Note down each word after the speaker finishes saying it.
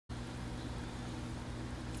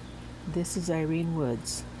This is Irene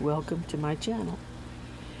Woods. Welcome to my channel.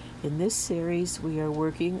 In this series we are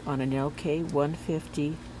working on an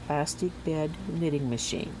LK150 plastic bed knitting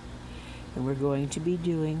machine, and we're going to be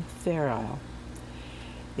doing Fairisle.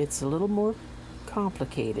 It's a little more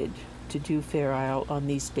complicated to do Fairisle on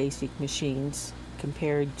these basic machines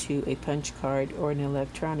compared to a punch card or an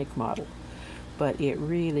electronic model, but it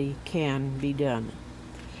really can be done.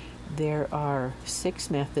 There are 6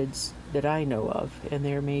 methods that I know of, and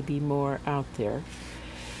there may be more out there.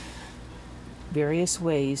 Various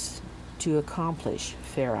ways to accomplish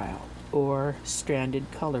Fairisle or stranded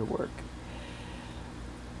color work.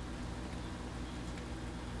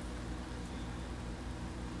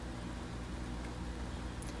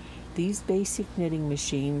 These basic knitting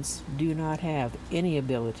machines do not have any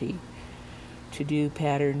ability to do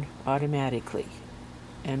pattern automatically,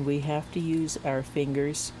 and we have to use our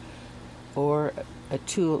fingers or a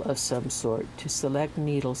tool of some sort to select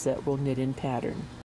needles that will knit in pattern.